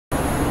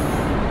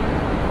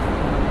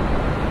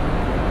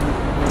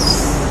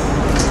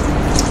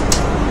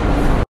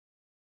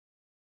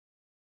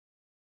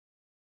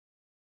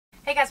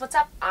Hey guys, what's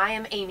up? I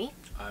am Amy.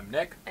 I'm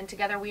Nick. And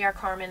together we are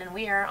Karmin, and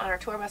we are on our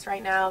tour bus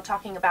right now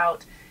talking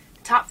about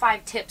top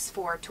 5 tips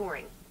for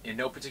touring. In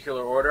no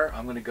particular order,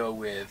 I'm going to go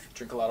with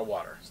drink a lot of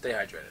water. Stay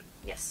hydrated.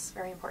 Yes,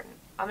 very important.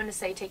 I'm going to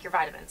say take your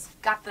vitamins.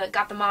 Got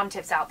the mom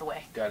tips out the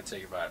way. Got to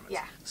take your vitamins.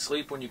 Yeah.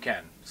 Sleep when you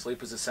can.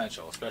 Sleep is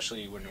essential,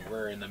 especially when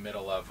we're in the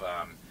middle of,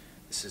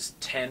 this is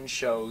 10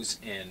 shows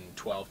in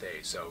 12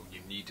 days, so you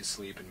need to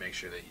sleep and make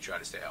sure that you try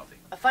to stay healthy.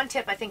 A fun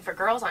tip, I think, for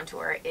girls on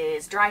tour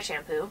is dry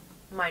shampoo.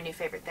 My new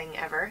favorite thing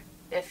ever.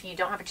 If you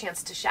don't have a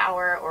chance to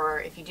shower, or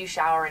if you do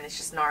shower and it's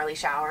just gnarly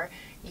shower,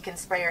 you can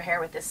spray your hair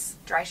with this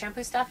dry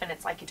shampoo stuff and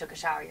it's like you took a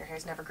shower. Your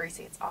hair's never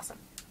greasy. It's awesome.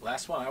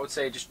 Last one, I would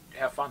say just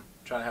have fun.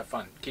 Try to have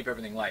fun. Keep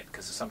everything light,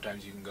 because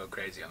sometimes you can go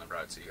crazy on the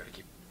road, so you got to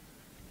keep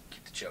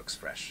the jokes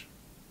fresh.